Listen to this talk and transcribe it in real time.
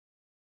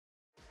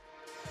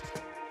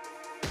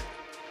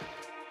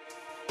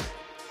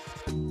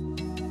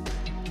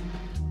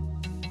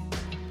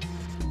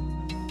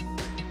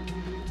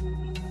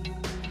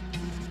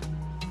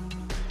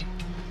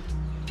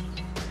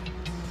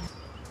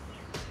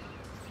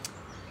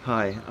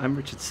Hi, I'm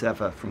Richard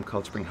Sever from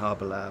Cold Spring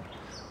Harbor Lab.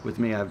 With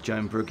me I have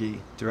Joan Brugge,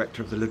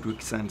 Director of the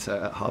Ludwig Center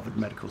at Harvard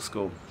Medical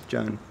School.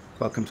 Joan,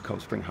 welcome to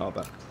Cold Spring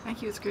Harbor.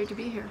 Thank you, it's great to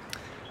be here.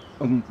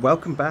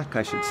 Welcome back,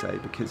 I should say,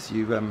 because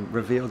you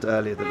revealed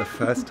earlier that the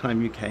first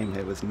time you came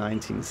here was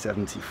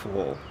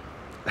 1974.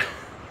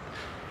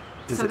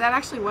 So that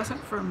actually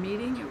wasn't for a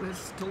meeting, it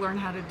was to learn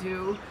how to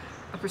do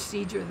a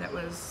procedure that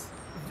was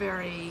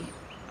very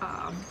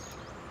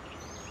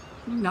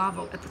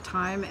novel at the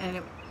time,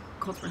 and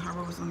Cold Spring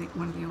Harbor was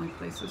one of the only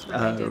places where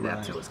they did that.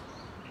 Right. So it was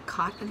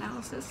COT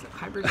analysis,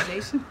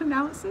 hybridization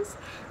analysis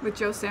with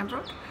Joan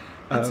Brugge.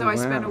 And so I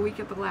spent a week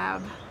at the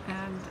lab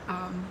and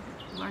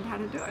learned how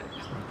to do it.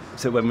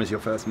 So when was your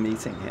first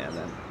meeting here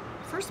then?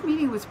 First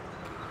meeting was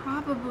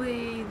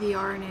probably the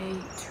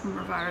RNA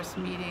tumor virus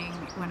meeting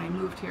when I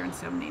moved here in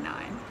 '79.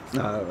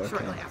 So okay.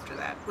 Shortly after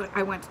that,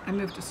 I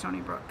moved to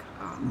Stony Brook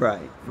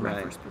for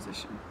my first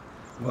position.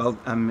 Well,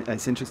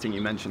 it's interesting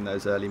you mentioned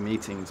those early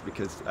meetings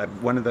because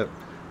one of the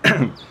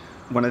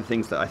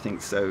things that I think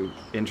is so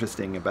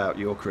interesting about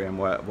your career and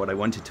what I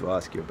wanted to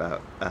ask you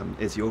about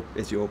is your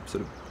sort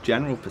of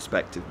general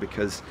perspective,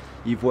 because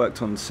you've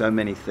worked on so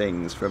many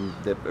things, from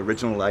the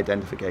original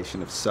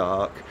identification of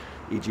SARC,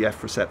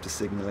 EGF receptor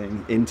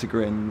signaling,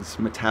 integrins,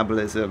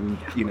 metabolism,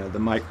 the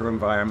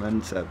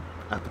microenvironment,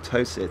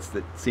 apoptosis.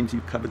 That seems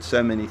you've covered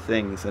so many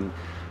things. And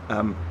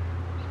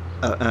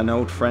an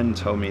old friend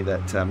told me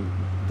that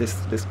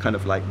this kind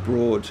of like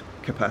broad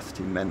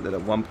capacity meant that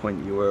at one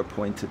point you were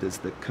appointed as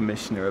the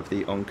commissioner of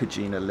the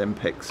Oncogene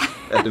Olympics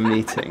at a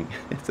meeting.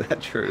 Is that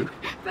true?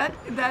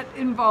 That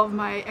involved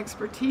my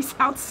expertise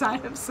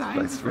outside of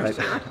science. That's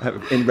right.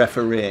 Sure. In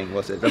refereeing,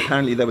 was it?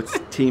 Apparently there was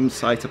team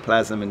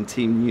cytoplasm and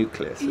team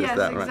nucleus. Yes, is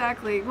that right?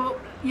 exactly. Well,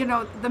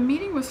 the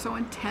meeting was so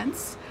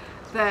intense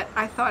that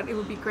I thought it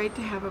would be great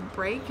to have a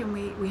break, and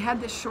we had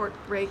this short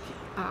break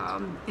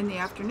in the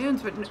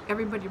afternoons, but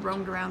everybody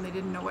roamed around, they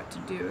didn't know what to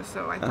do,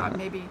 so I thought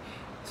maybe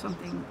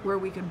something where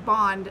we could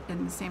bond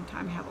and at the same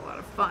time have a lot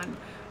of fun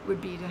would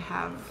be to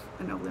have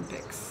an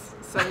Olympics.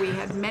 So we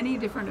had many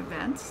different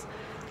events,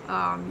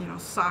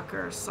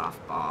 soccer,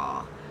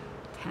 softball,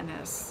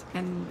 tennis,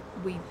 and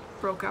we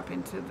broke up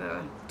into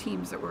the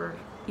teams that were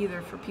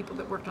either for people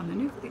that worked on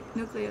the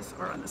nucleus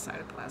or on the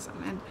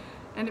cytoplasm.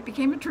 And it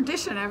became a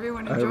tradition.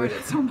 Everyone enjoyed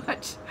it so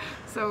much.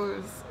 So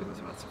it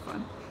was lots of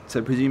fun.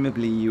 So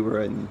presumably you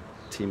were in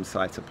team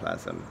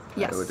cytoplasm,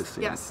 yes, I would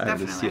assume. Yes,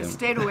 definitely. I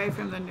stayed away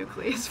from the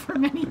nucleus for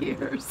many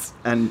years.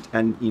 And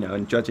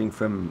judging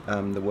from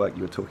the work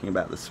you were talking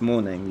about this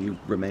morning, you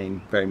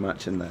remain very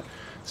much in the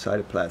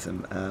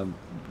cytoplasm.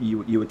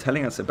 You were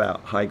telling us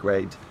about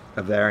high-grade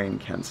ovarian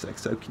cancer.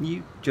 So can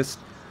you just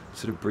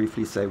sort of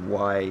briefly say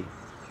why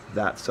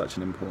that's such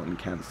an important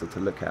cancer to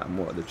look at and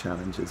what the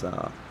challenges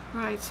are?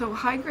 Right, so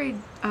high-grade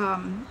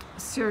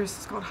serous,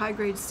 it's called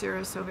high-grade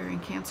serous ovarian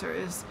cancer,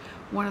 is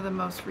one of the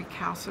most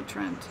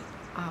recalcitrant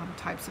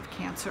types of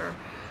cancer.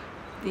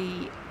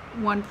 The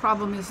one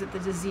problem is that the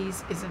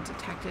disease isn't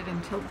detected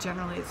until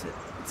generally it's at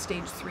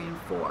stage 3 and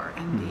 4,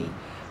 and the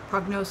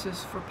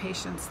prognosis for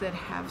patients that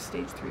have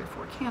stage 3 or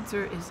 4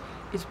 cancer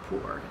is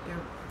poor. Their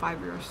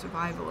 5-year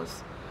survival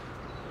is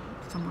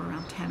somewhere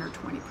around 10 or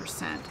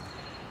 20%.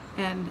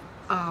 And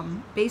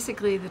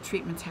basically the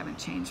treatments haven't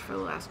changed for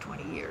the last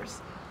 20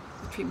 years.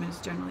 The treatment is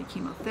generally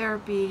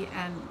chemotherapy,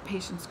 and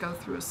patients go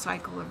through a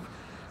cycle of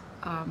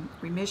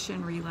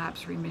remission,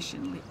 relapse,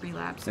 remission,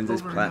 relapse, and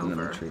over and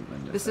over.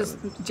 Treatment, this is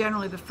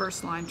generally the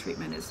first-line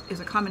treatment is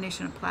a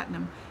combination of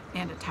platinum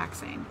and a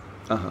taxane.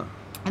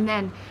 And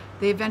then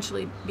they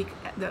eventually,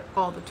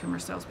 all the tumor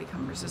cells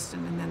become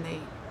resistant, and then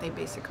they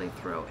basically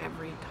throw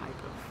every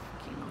type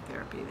of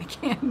chemotherapy they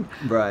can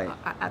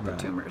at the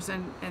tumors,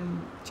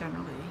 and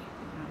generally,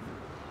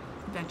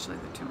 eventually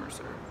the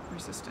tumors are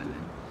resistant.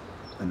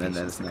 And then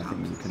there's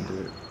nothing you can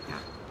do. Yeah.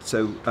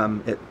 So,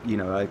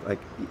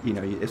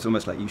 it's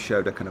almost like you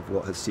showed a kind of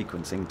what has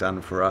sequencing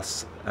done for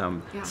us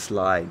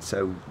slide.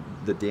 So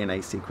the DNA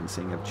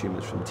sequencing of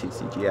tumors from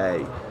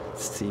TCGA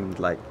seemed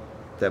like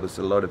there was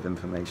a lot of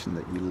information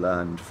that you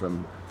learned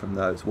from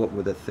those. What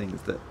were the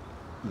things that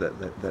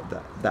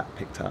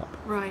picked up?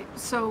 Right.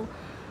 So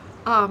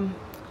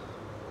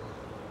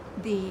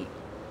the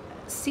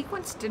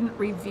sequence didn't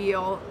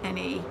reveal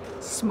any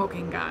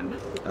smoking gun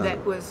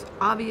that was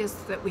obvious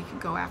that we could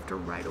go after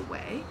right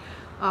away.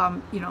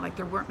 Like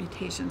there weren't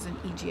mutations in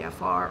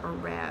EGFR or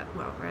RAS.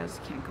 Well, RAS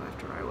can't go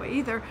after right away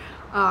either.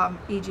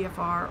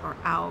 EGFR or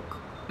ALK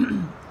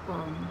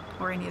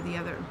or any of the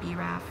other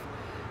BRAF,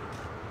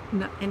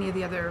 any of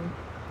the other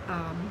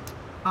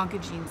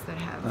oncogenes that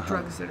have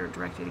drugs that are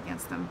directed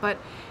against them. But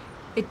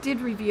it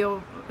did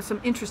reveal some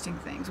interesting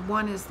things.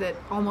 One is that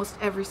almost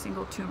every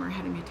single tumor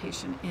had a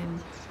mutation in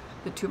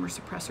the tumor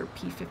suppressor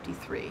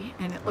P53,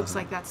 and it looks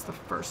like that's the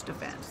first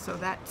event. So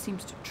that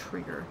seems to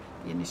trigger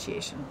the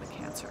initiation of the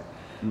cancer.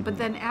 But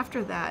then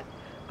after that,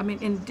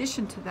 in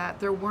addition to that,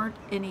 there weren't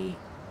any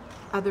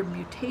other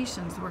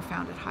mutations that were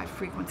found at high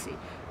frequency,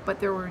 but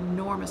there were an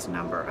enormous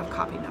number of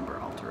copy number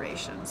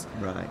alterations.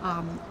 Right.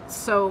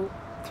 So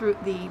through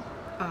the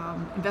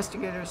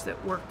investigators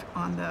that worked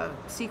on the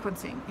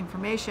sequencing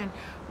information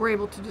were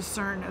able to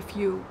discern a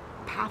few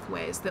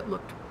pathways that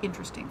looked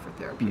interesting for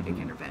therapeutic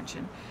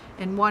intervention.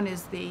 And one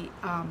is there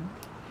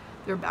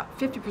are about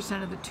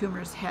 50% of the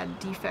tumors had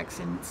defects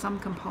in some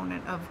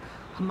component of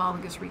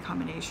homologous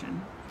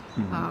recombination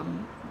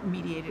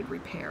mediated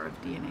repair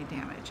of DNA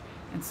damage.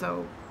 And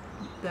so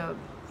the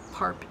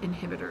PARP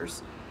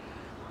inhibitors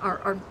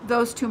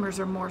those tumors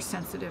are more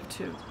sensitive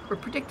to, or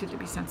predicted to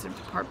be sensitive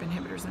to PARP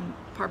inhibitors, and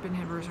PARP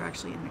inhibitors are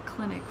actually in the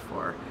clinic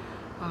for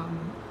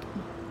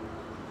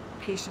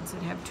patients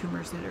that have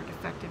tumors that are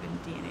defective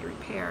in DNA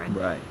repair. And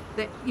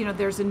that, you know,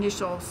 there's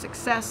initial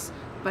success,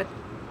 but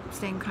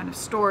same kind of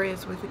story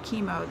as with the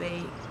chemo,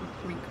 they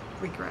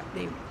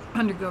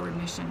undergo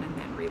remission and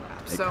then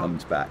relapse. It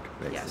comes back,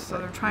 basically. Yes, so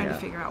they're trying to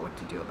figure out what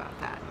to do about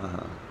that.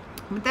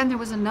 But then there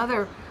was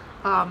another,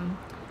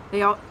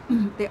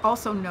 they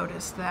also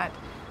noticed that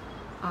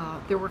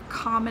there were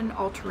common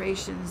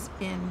alterations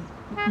in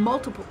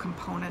multiple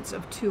components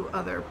of two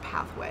other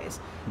pathways,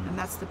 and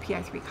that's the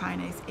PI3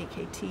 kinase,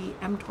 AKT,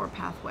 mTOR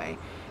pathway,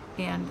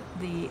 and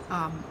the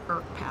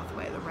ERK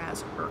pathway, the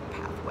RAS-ERK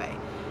pathway.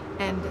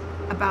 And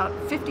about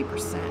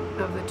 50%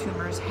 of the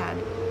tumors had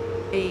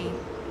a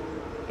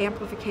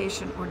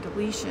amplification or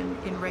deletion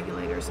in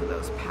regulators of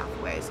those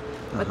pathways.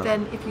 But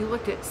then if you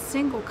looked at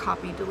single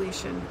copy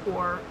deletion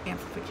or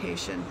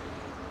amplification,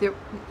 there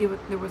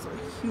was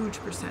a huge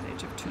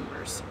percentage of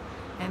tumors.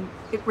 And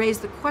it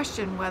raised the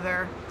question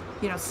whether,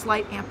 you know,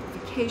 slight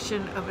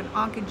amplification of an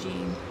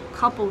oncogene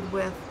coupled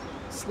with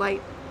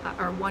slight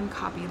or one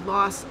copy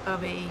loss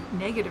of a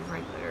negative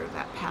regulator of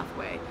that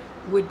pathway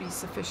would be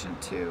sufficient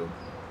to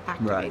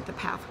activate the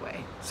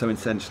pathway. So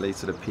essentially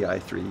sort of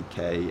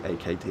PI3K,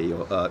 AKT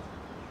or ERK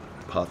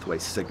pathway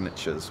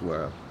signatures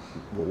were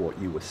what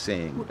you were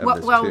seeing of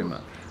this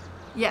tumor.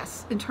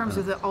 Yes, in terms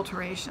of the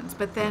alterations.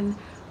 But then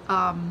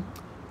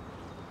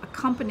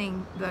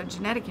accompanying the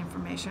genetic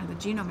information, the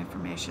genome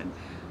information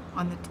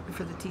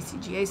for the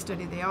TCGA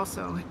study, they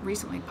also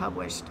recently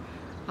published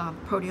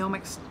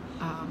proteomics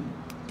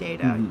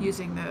data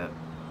using the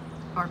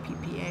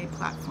RPPA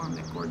platform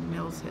that Gordon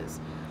Mills has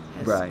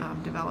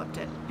developed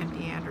at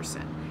MD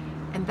Anderson.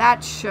 And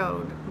that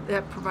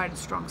provided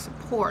strong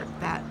support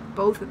that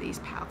both of these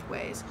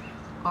pathways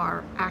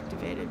are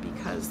activated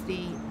because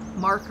the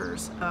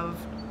markers of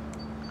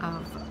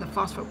the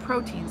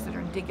phosphoproteins that are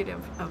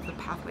indicative of the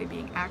pathway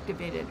being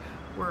activated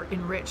were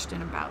enriched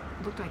in about,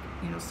 looked like,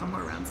 you know,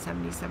 somewhere around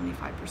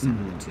 70-75%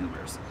 of the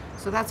tumors.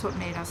 So that's what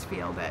made us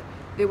feel that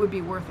it would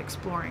be worth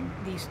exploring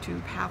these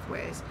two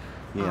pathways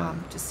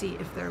to see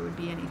if there would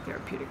be any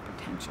therapeutic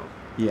potential.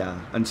 Yeah,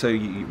 and so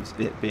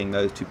it being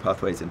those two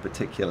pathways in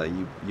particular,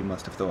 you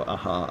must have thought,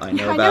 I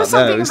know I about know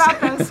something those.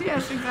 about those.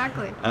 Yes,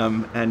 exactly.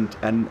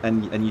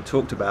 And you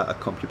talked about a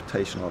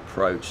computational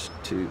approach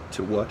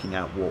to working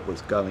out what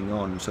was going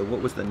on. So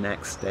what was the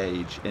next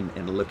stage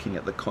in looking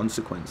at the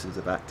consequences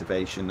of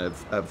activation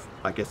of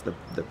I guess the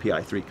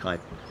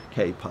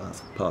PI3K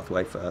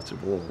pathway first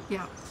of all?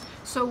 Yeah.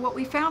 So what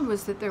we found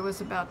was that there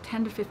was about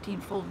 10 to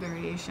 15-fold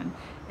variation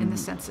in the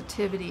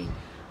sensitivity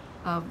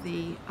of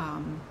the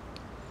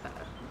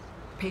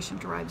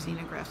patient-derived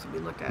xenografts that we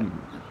looked at.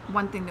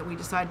 One thing that we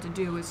decided to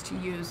do was to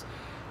use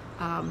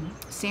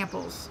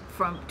samples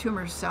from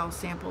tumor cell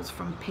samples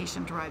from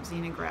patient-derived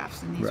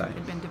xenografts, and these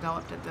had been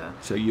developed at the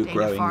So you're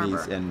Dana-Farber. growing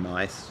these in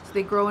mice? So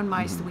they grow in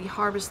mice. We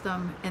harvest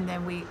them, and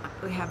then we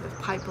have a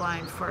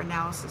pipeline for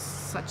analysis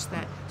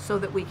so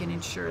that we can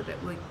ensure that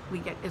we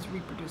get as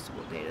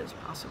reproducible data as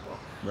possible.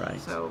 Right.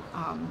 So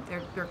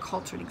they're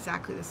cultured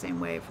exactly the same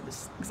way for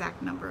this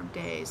exact number of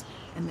days,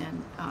 and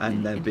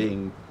then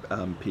being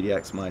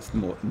PDX mice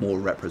more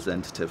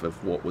representative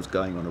of what was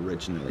going on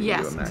originally.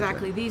 Yes,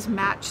 exactly. These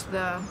match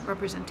the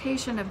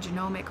representation of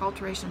genomic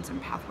alterations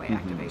and pathway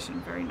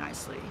activation very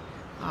nicely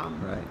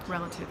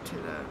relative to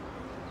the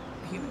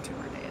human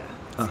tumor data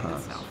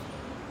itself.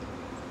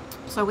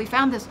 So we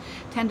found this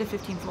 10 to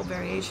 15-fold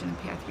variation in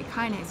PI3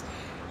 kinase,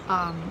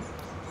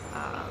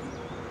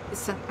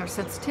 our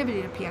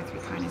sensitivity to PI3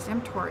 kinase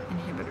mTOR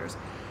inhibitors.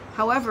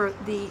 However,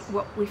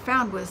 what we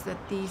found was that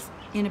these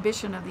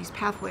inhibition of these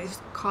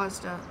pathways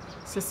caused a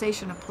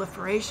cessation of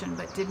proliferation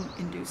but didn't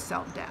induce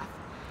cell death.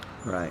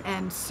 Right.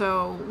 And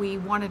so we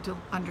wanted to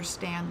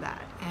understand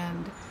that.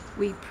 And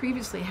we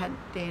previously had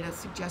data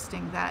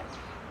suggesting that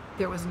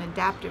there was an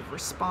adaptive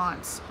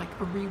response, like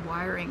a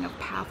rewiring of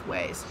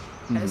pathways,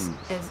 as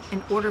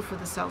in order for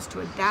the cells to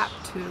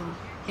adapt to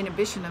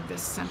inhibition of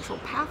this central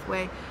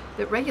pathway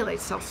that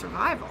regulates cell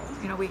survival.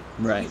 You know,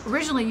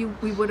 originally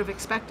we would have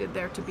expected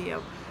there to be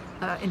a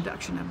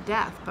induction of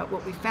death, but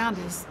what we found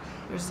is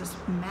there's this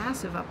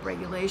massive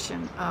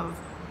upregulation of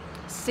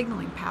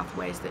signaling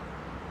pathways that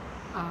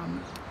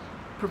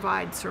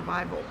provide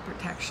survival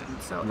protection.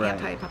 So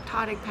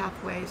anti-apoptotic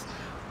pathways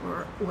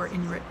were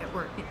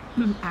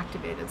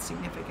activated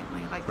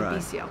significantly, like the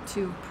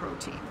BCL2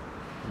 protein.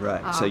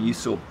 Right. So you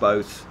saw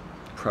both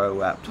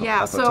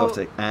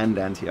pro-apoptotic and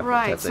anti-apoptotic.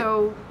 Right.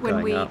 So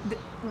when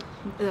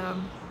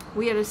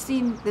we had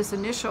seen this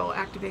initial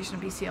activation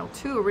of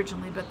BCL2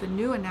 originally, but the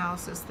new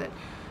analysis that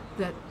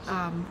that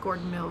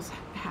Gordon Mills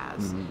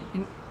has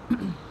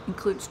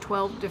includes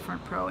 12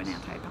 different pro and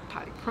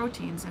anti-apoptotic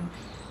proteins, and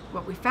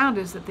what we found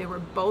is that they were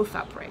both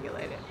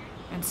upregulated.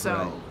 And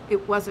so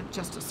it wasn't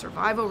just a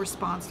survival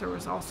response. There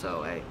was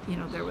also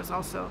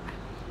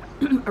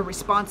a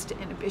response to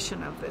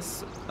inhibition of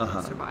this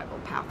survival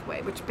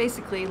pathway, which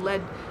basically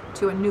led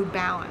to a new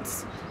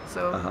balance.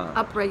 So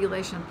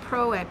upregulation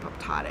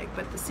pro-apoptotic,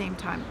 but at the same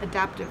time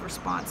adaptive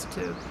response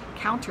to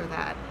counter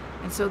that.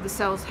 And so the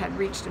cells had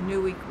reached a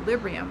new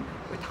equilibrium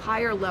with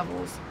higher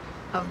levels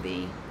of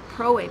the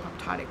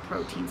pro-apoptotic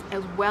proteins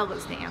as well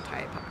as the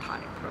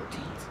anti-apoptotic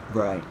proteins.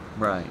 Right,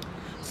 right.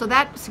 So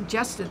that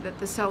suggested that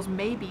the cells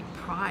may be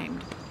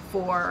primed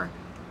for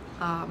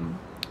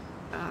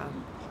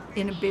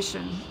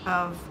inhibition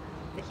of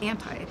the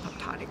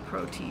anti-apoptotic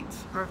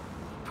proteins, or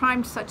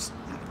primed such,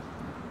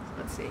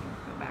 let's see,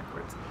 go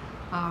backwards.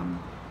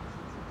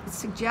 It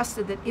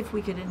suggested that if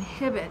we could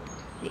inhibit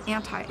the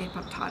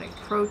anti-apoptotic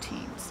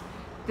proteins,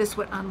 this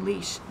would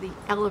unleash the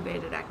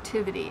elevated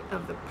activity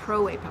of the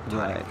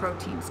pro-apoptotic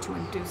proteins to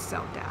induce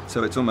cell death.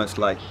 So it's almost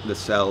like the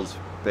cells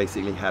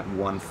basically had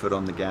one foot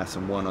on the gas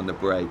and one on the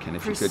brake, and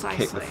if you could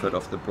kick the foot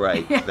off the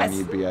brake, then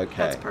you'd be okay.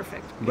 That's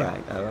perfect.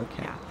 Right. Oh,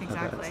 okay. Yeah,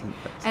 exactly.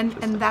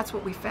 That's that's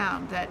what we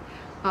found, that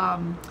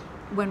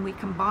when we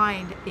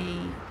combined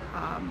a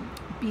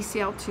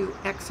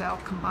BCL2-XL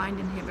combined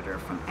inhibitor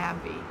from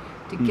AbbVie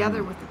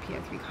together with the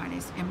PI3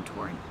 kinase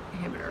mTOR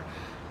inhibitor,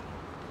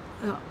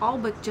 all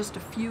but just a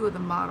few of the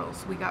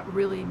models, we got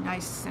really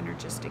nice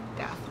synergistic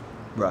death.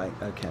 Right,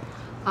 okay.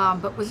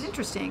 But what's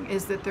interesting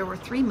is that there were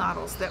 3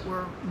 models that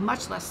were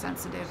much less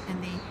sensitive,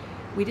 and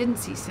we didn't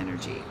see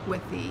synergy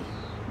with the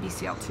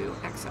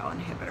BCL2-XL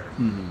inhibitor.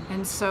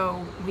 And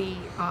so we,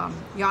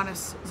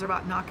 Yanis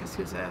Zervatnakis,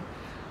 who's a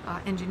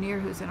engineer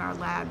who's in our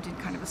lab, did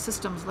kind of a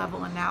systems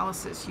level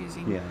analysis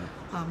using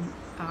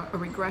a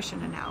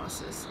regression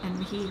analysis,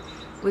 and he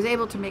was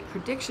able to make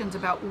predictions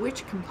about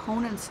which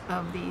components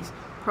of these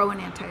pro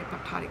and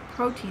anti-apoptotic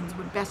proteins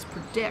would best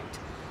predict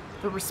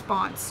the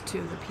response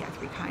to the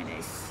PI3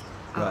 kinase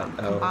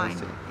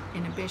combined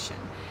inhibition.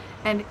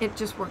 And it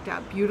just worked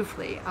out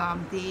beautifully.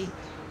 The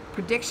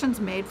predictions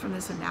made from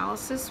this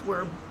analysis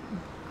were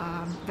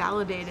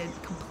validated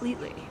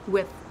completely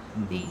with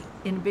the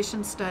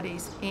inhibition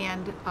studies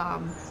and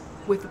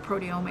with the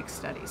proteomic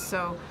studies.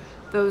 So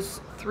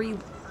those 3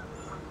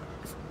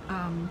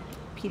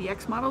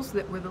 PDX models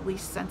that were the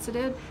least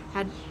sensitive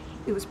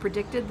it was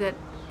predicted that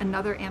 2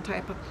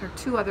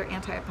 other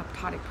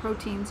anti-apoptotic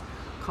proteins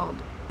called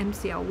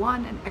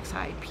MCL1 and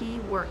XIP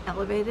were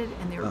elevated,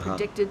 and they were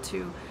predicted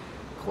to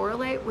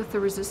correlate with the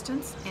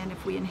resistance, and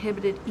if we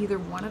inhibited either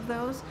one of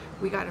those,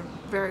 we got a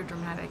very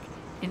dramatic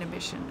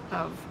inhibition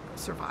of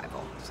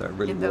survival. So it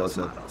really was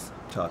a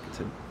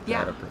targeted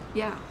therapy.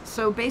 Yeah.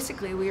 So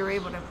basically we were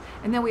able to,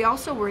 and then we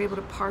also were able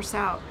to parse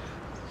out,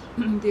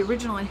 the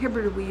original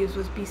inhibitor we used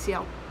was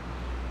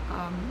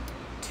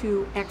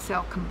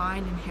BCL2-XL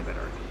combined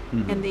inhibitor,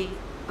 and the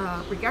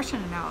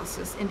regression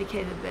analysis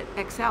indicated that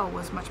XL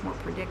was much more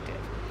predictive.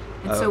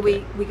 And so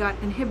we got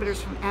inhibitors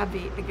from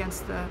AbbVie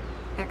against the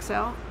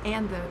XL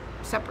and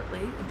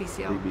separately the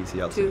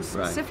BCL2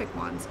 specific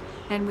ones,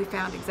 and we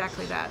found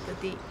exactly that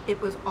it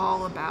was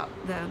all about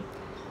the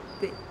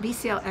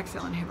BCL-XL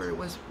inhibitor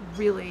was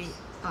really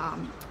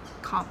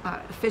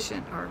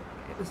efficient, or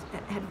it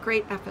had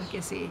great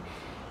efficacy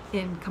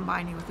in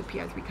combining with the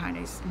PI3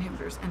 kinase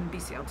inhibitors, and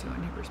BCL2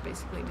 inhibitors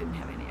basically didn't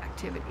have any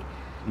activity.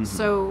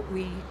 So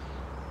we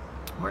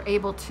were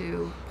able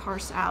to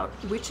parse out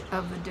which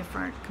of the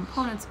different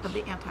components of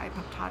the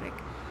anti-apoptotic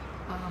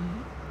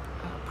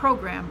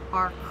program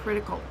are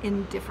critical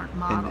in different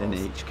models. In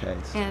each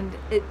case. And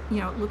it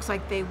looks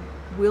like they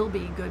will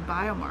be good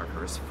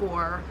biomarkers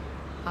for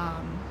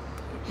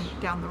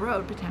down the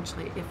road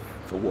potentially if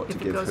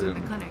it goes in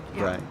the clinic.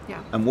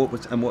 And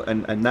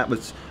that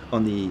was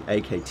on the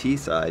AKT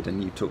side,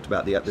 and you talked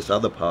about this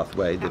other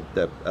pathway,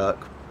 the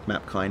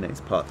MAP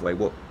kinase pathway.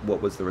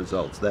 What was the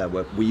results there?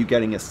 Were you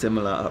getting a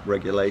similar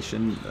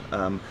upregulation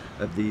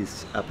of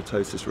these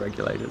apoptosis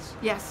regulators?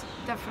 Yes,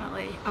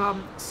 definitely.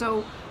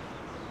 So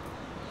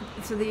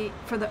for the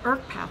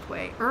ERK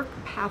pathway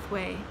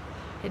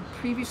had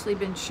previously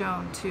been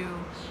shown to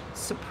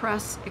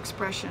suppress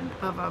expression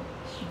of a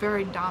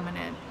very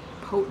dominant,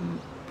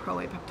 potent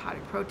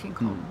pro-apoptotic protein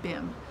called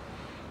BIM.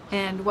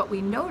 And what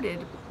we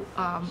noted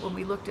when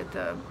we looked at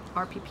the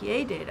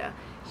RPPA data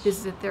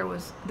is that there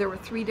were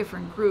 3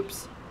 different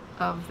groups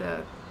of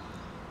the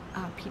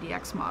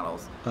PDX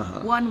models.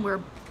 One where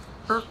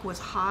ERK was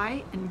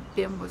high and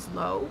BIM was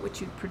low,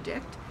 which you'd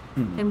predict,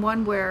 and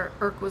one where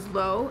ERK was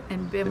low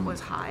and BIM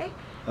was high.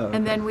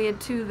 And then we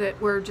had 2 that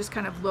were just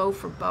kind of low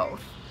for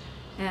both.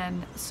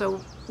 And so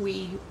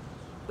we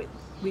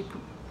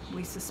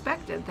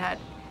suspected that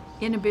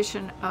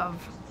inhibition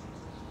of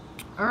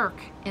ERK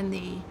in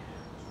the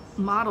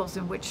models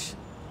in which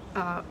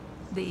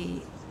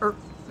the ERK,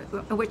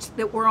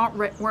 that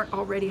weren't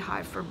already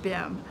high for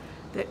BIM,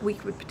 that we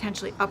could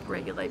potentially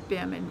upregulate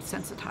BIM and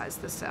sensitize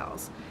the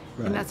cells.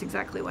 And that's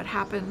exactly what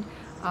happened.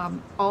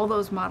 All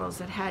those models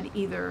that had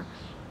either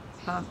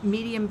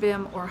medium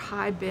BIM or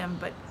high BIM,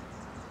 but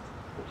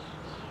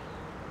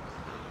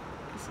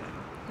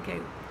okay,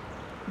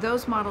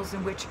 those models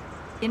in which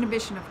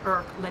inhibition of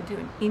ERK led to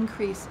an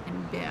increase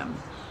in BIM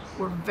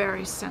were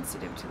very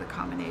sensitive to the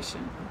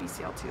combination of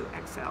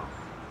BCL2-XL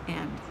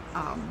and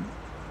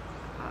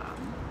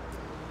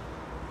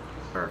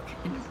ERK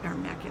or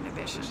MEK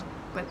inhibition,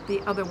 but the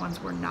other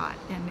ones were not.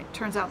 And it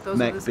turns out those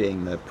MEK are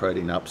being the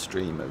protein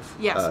upstream of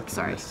ERK.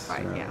 Sorry,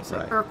 right, yeah. So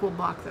ERK will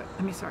block the,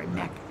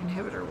 MEK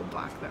inhibitor will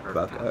block the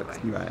ERK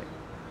pathway.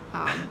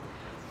 Right.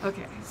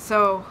 Okay,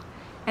 so,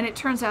 and it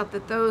turns out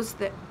that those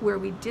where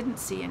we didn't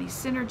see any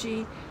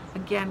synergy,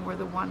 again, were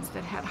the ones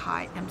that had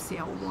high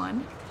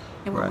MCL1.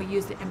 And when we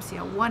used the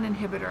MCL1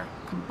 inhibitor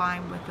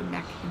combined with the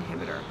MEK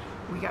inhibitor,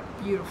 we got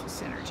beautiful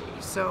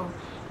synergy. So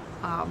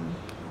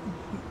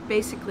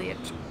basically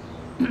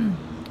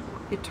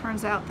it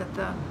turns out that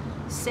the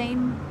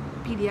same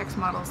PDX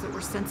models that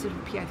were sensitive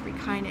to PI3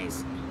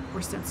 kinase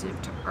were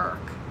sensitive to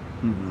ERK.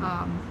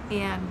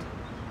 And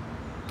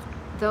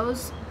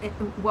those,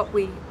 what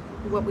we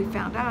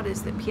found out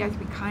is that PI3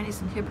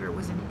 kinase inhibitor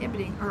was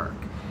inhibiting ERK.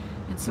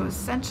 And so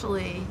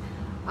essentially,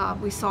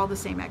 we saw the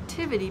same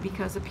activity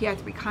because the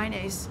PI3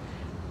 kinase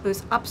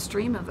was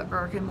upstream of the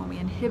ERK, and when we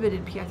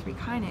inhibited PI3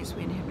 kinase,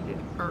 we inhibited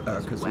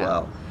ERK as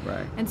well.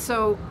 Right. And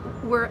so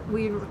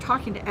we were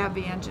talking to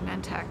AbbVie and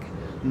Genentech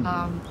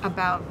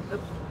about the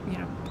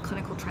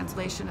clinical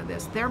translation of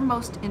this. They're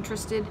most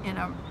interested in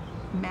a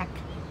MEK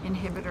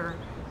inhibitor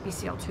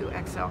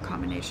BCL2-XL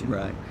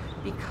combination,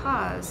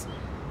 because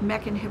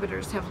MEK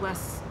inhibitors have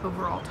less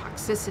overall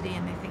toxicity,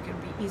 and they think it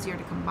would be easier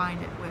to combine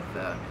it with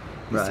the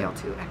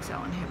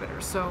BCL2-XL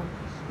inhibitor. So,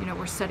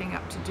 we're setting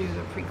up to do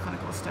the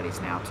preclinical studies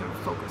now to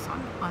focus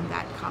on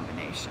that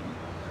combination.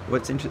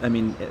 What's interesting, I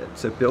mean,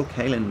 so Bill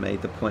Kalin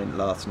made the point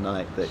last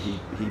night that he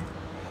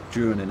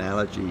drew an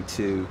analogy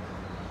to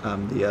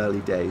the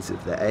early days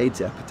of the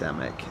AIDS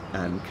epidemic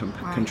and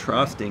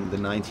contrasting the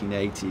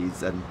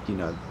 1980s and,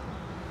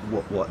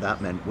 what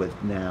that meant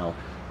with now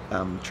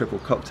triple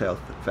cocktail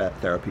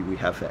therapy we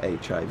have for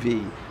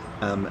HIV.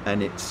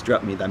 And it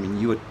struck me that, I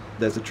mean,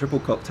 there's a triple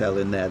cocktail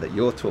in there that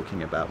you're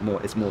talking about.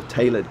 It's more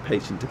tailored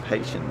patient to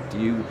patient. Do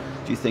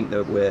you think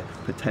that we're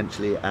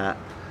potentially at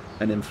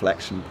an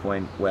inflection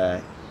point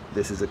where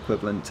this is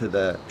equivalent to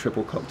the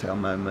triple cocktail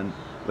moment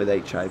with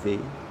HIV?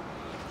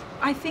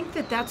 I think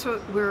that's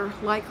what we're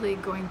likely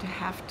going to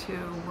have to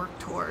work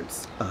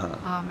towards.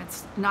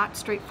 It's not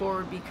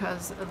straightforward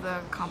because of the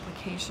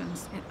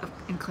complications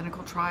in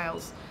clinical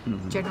trials.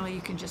 Generally,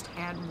 you can just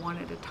add one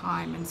at a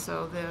time, and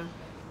so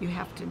you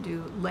have to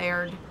do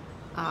layered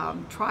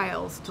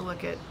trials to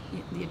look at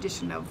the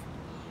addition of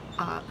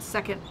a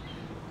second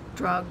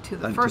drug to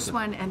the first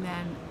one, and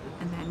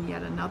then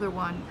yet another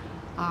one.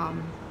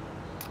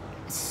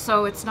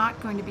 So it's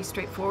not going to be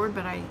straightforward,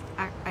 but I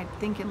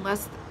think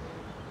unless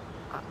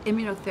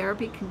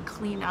immunotherapy can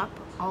clean up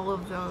all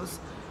of those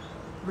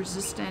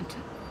resistant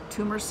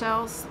tumor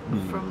cells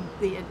from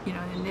the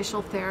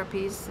initial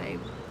therapies, say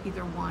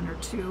either one or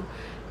two,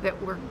 that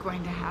we're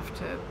going to have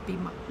to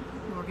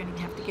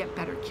get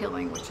better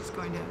killing, which is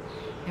going to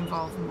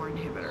involve more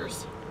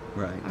inhibitors.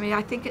 Right. I mean,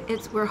 I think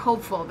we're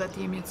hopeful that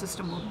the immune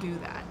system will do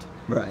that.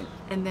 Right.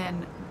 And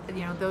then,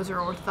 those are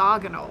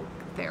orthogonal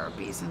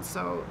therapies, and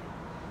so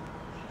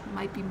it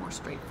might be more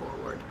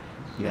straightforward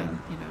than,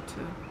 to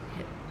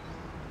hit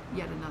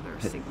yet another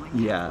signaling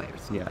pathway or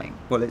something. Yeah.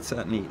 Well, it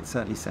certainly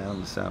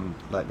sounds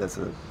like there's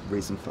a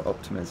reason for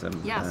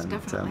optimism. Yes,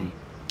 definitely.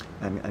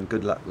 And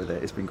good luck with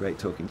it. It's been great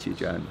talking to you,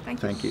 Joan.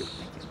 Thank you. Thank you.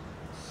 Thank you.